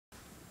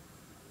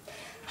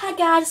Hi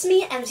guys, it's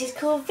me, MC's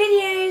Cool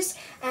Videos,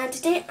 and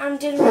today I'm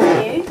doing a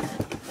review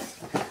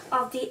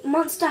of the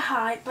Monster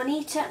High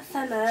Benita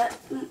Femur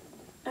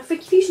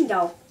Freaky Fusion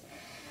doll.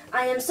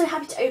 I am so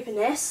happy to open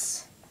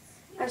this,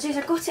 and as soon as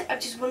I got it, I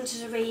just wanted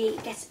to really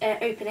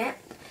open it.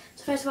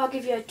 So first of all, I'll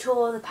give you a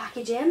tour of the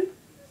packaging.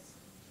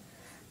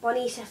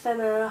 Benita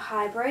Femur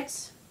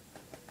hybrids.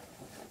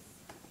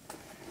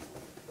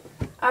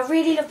 I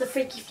really love the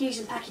Freaky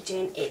Fusion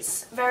packaging.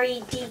 It's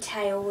very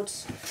detailed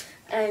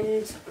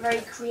and very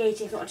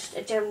creative, not just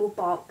a general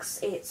box.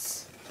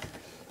 It's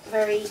a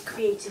very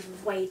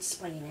creative way of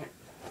displaying it.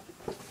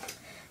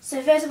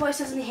 So first of all, it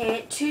says in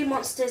here, 2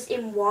 monsters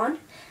in one,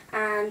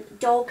 and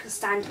doll can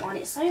stand on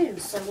its own,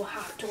 so we'll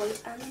have to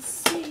wait and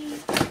see.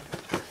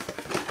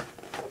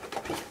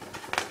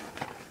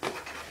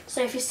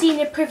 So if you've seen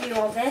a preview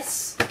of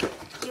this,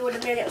 you would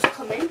have known it was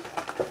coming.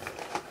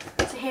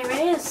 So here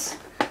it is.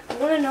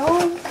 One and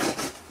all,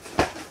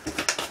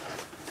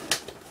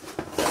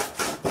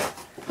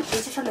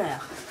 Benita Femur.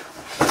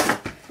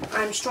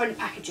 I'm destroying the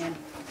packaging.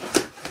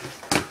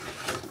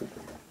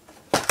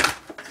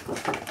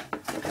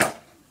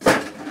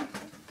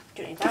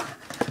 Don't need that.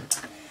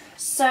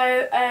 So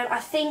I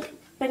think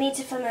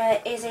Benita Femur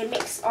is a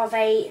mix of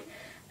a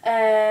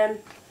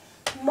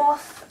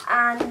moth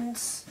and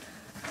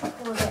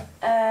what was it?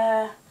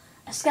 A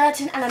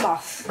skeleton and a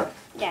moth.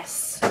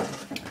 Yes.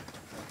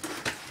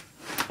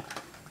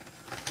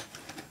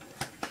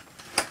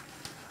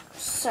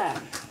 So,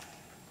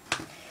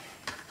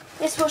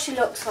 this is what she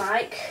looks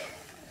like.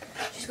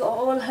 She's got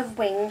all her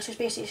wings, so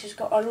basically she's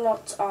got a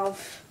lot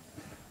of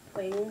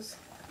wings.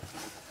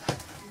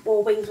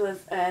 Or wings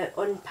with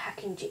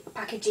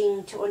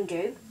packaging to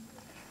undo.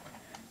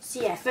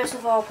 So yeah, first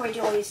of all, I'll probably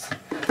do all these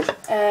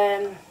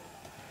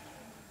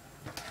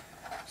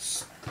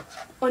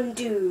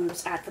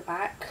undoes at the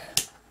back.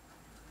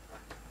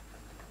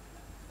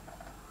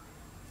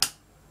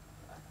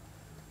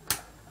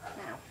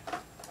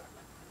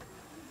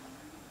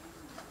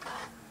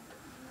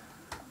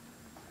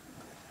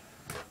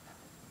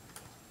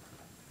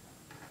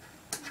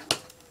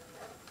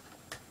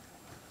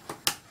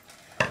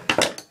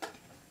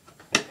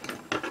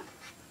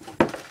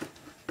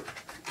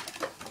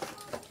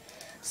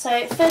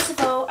 So first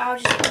of all, I'll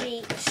just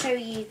really show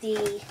you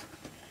the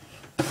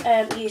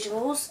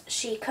usuals.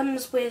 She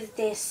comes with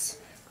this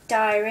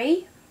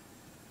diary,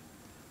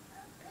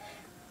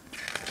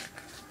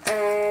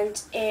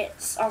 and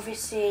it's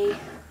obviously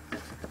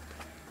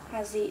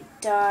has the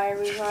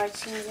diary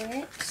writings in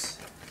it.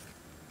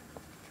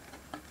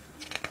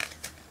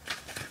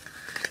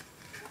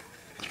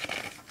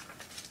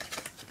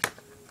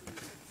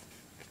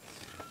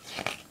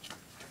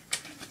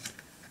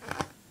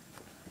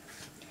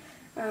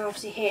 And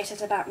obviously here it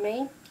says about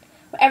me.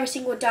 But every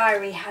single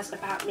diary has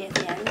about me at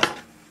the end.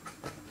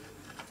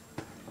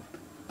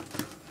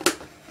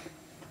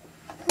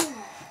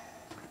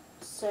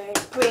 So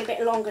it's probably a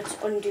bit longer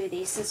to undo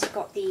these since you've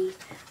got the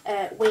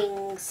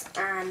wings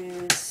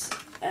and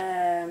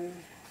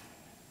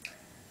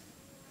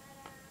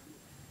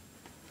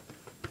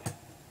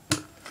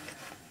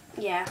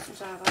yeah,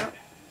 something like that.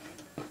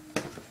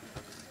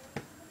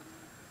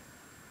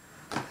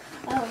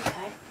 Oh,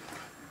 okay.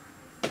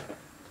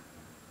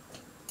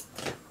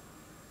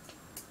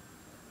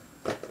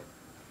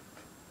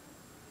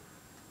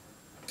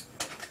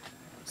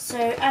 So,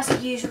 as the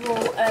usual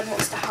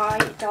Monster High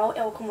doll, it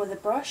will come with a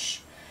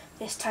brush.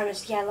 This time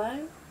it's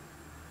yellow.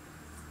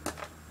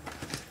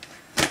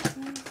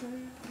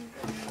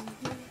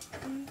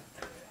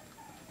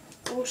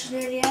 Oh, she's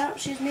nearly out,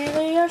 she's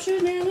nearly out,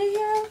 she's nearly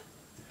out.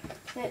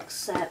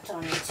 Except I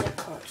need to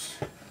cut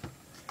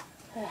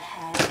her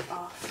head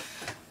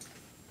off.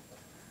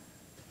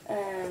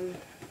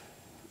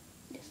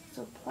 This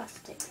little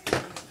plastic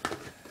thing.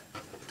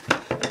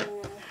 And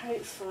then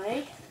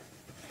hopefully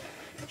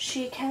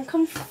she can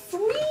come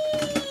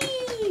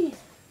free!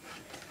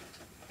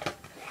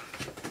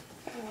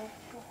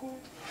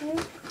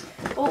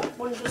 Oh,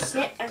 one little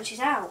snip and she's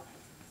out.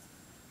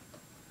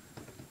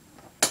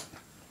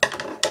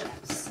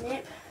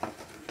 Snip.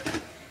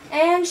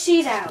 And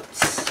she's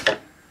out.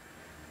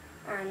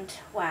 And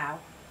wow.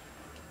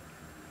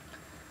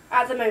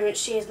 At the moment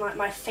she is like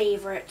my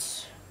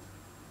favourite.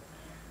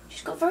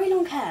 She's got very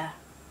long hair.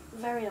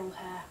 Very long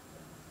hair.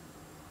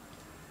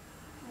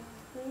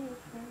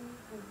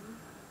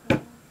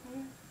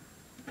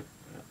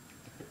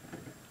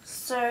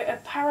 So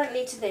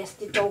apparently to this,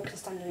 the doll can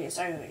stand on its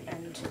own,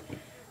 and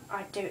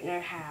I don't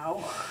know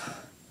how.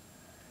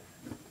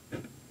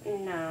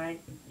 No, I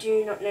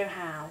do not know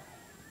how.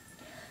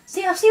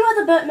 See, I see why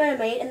the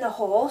mermaid and the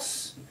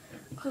horse,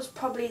 because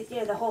probably, you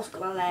know, the horse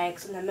got the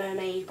legs and the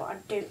mermaid, but I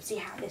don't see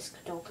how this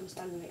doll can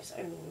stand on its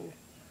own.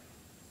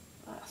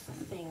 That's the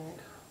thing.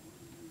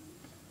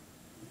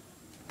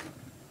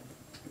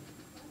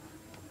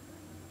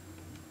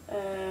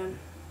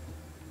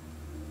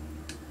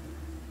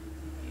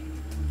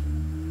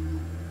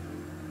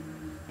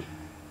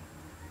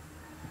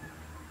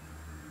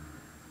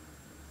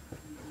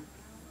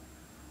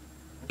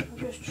 I'm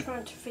just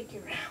trying to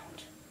figure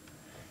out.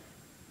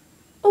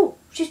 Oh,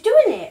 She's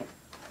doing it.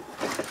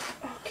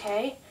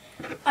 Okay.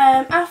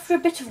 After a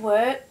bit of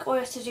work, all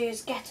you have to do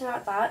is get her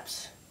like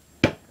that.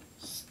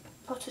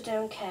 Put her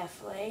down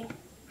carefully.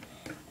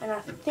 And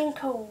I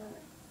think I'll...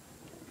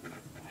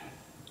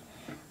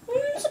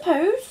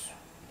 suppose.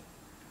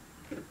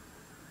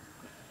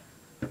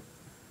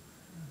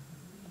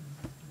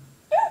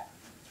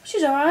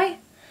 She's alright.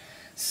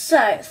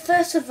 So,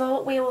 first of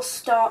all, we will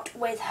start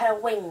with her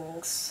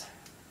wings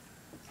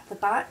at the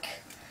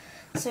back.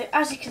 So,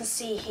 as you can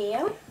see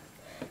here,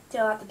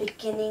 they're at the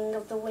beginning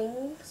of the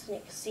wings, and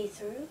you can see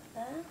through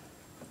there.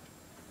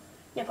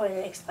 You're probably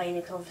going to explain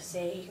it, because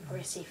obviously you can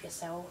probably see for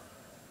yourself.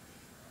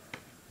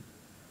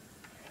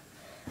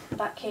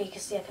 Back here, you can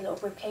see like a little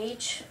rib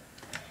cage.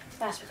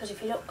 That's because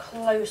if you look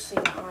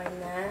closely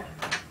behind there,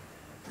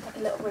 it's like a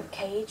little rib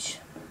cage.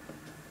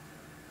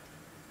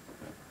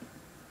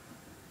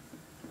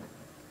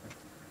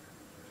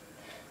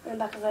 And the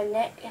back of her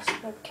neck is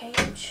a rib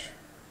cage.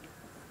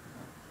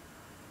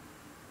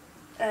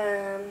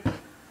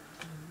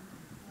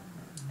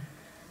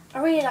 I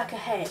really like her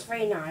hair, it's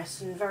very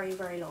nice and very,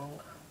 very long.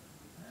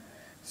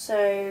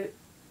 So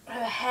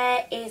her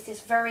hair is this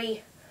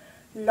very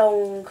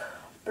long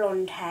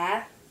blonde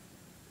hair.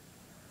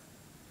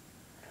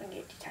 I can get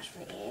it detached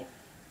from the ear.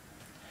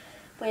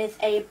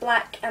 With a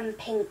black and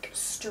pink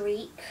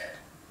streak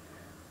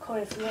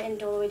coming from the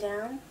end all the way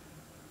down.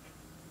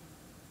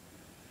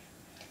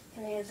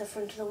 And here's the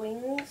front of the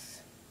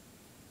wings.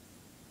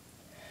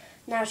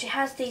 Now she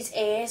has these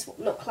ears that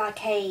look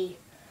like a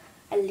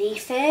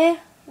leaf ear,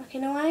 like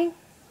in a way.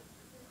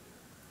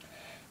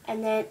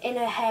 And then in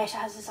her hair she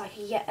has this like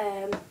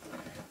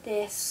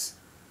this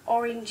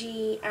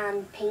orangey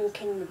and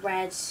pink and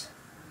red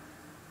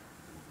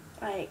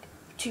like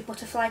 2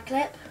 butterfly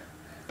clip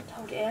to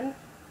hold it in.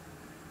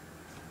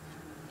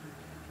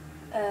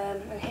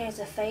 And here's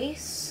her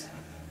face.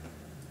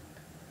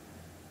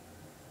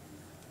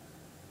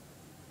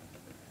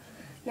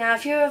 Now,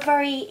 if you're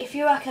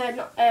like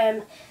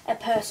a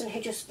person who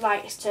just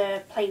likes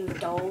to play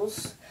with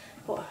dolls,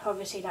 but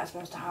obviously that's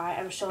Monster High,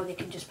 I'm sure they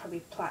can just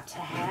probably plait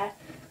her hair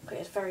because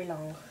it's very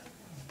long.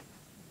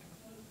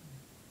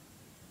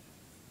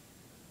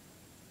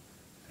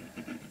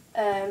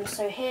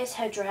 So here's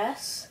her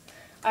dress.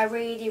 I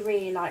really,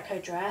 really like her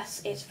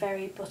dress. It's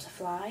very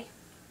butterfly.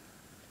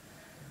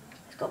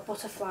 It's got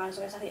butterflies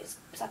on it. It's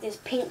like this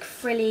pink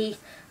frilly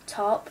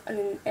top,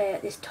 and then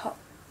this top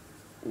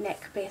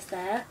neck base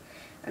there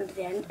under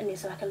the end, and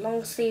it's like a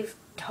long sleeve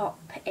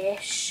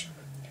top-ish,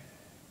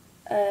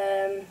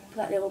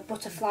 like little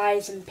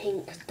butterflies and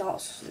pink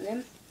dots on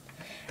them.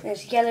 And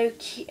there's yellow,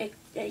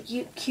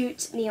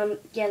 cute neon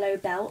yellow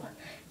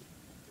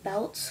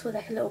belts with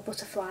like a little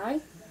butterfly,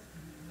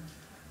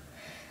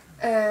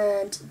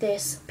 and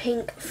this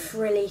pink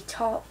frilly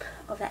top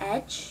of the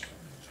edge,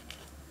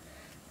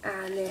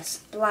 and this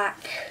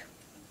black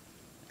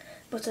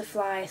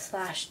butterfly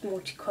 /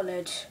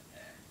 multicoloured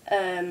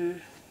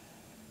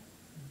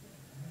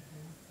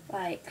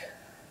like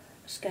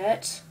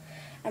skirt.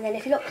 And then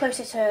if you look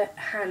closer to her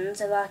hands,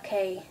 they're like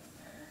a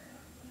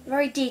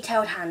very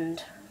detailed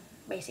hand,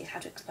 basically how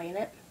to explain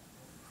it.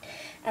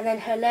 And then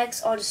her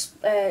legs are just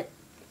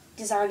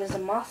designed as a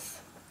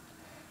moth.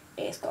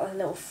 It's got like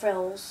little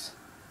frills,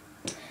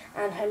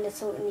 and her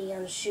little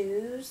neon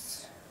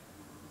shoes,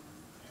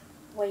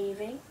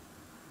 wavy.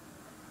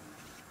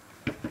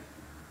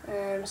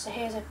 So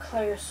here's a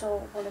closer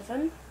one of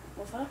them,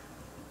 of her,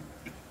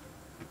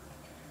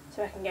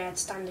 so I can get her to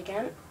stand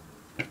again.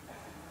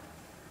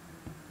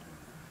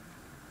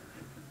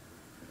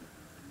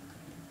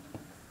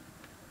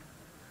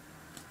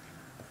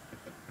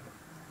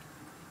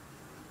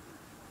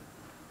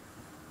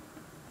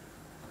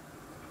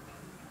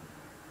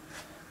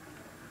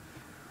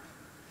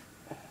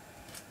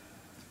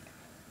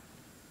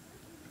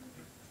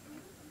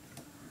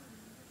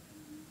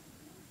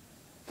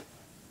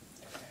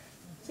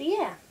 So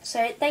yeah,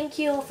 so thank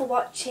you all for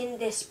watching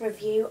this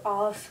review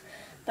of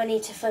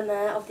Benita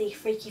Femur of the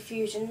Freaky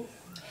Fusion.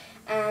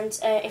 And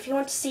if you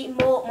want to see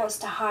more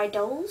Monster High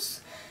dolls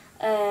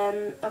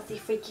of the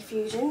Freaky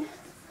Fusion,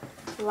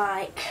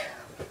 like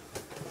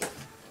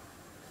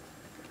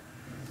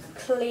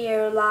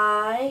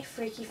Clearly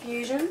Freaky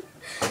Fusion,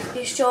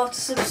 be sure to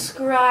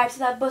subscribe to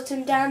that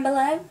button down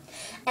below.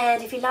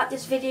 And if you like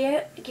this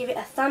video, give it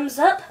a thumbs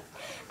up,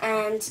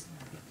 and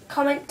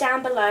comment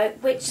down below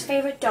which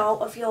favourite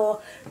doll of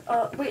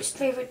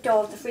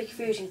the Freaky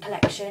Fusion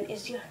collection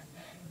is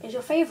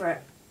your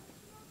favourite.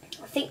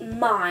 I think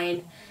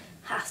mine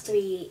has to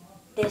be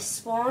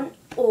this one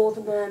or the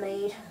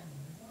mermaid,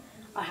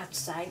 I have to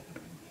say.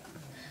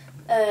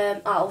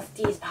 Out of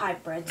these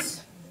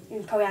hybrids,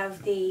 and probably out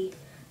of the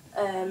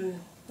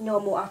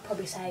normal, I'll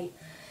probably say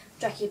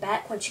Jackie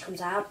Beck when she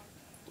comes out.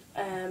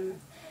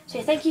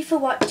 So thank you for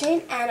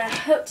watching, and I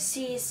hope to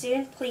see you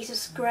soon. Please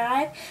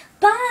subscribe.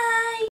 Bye!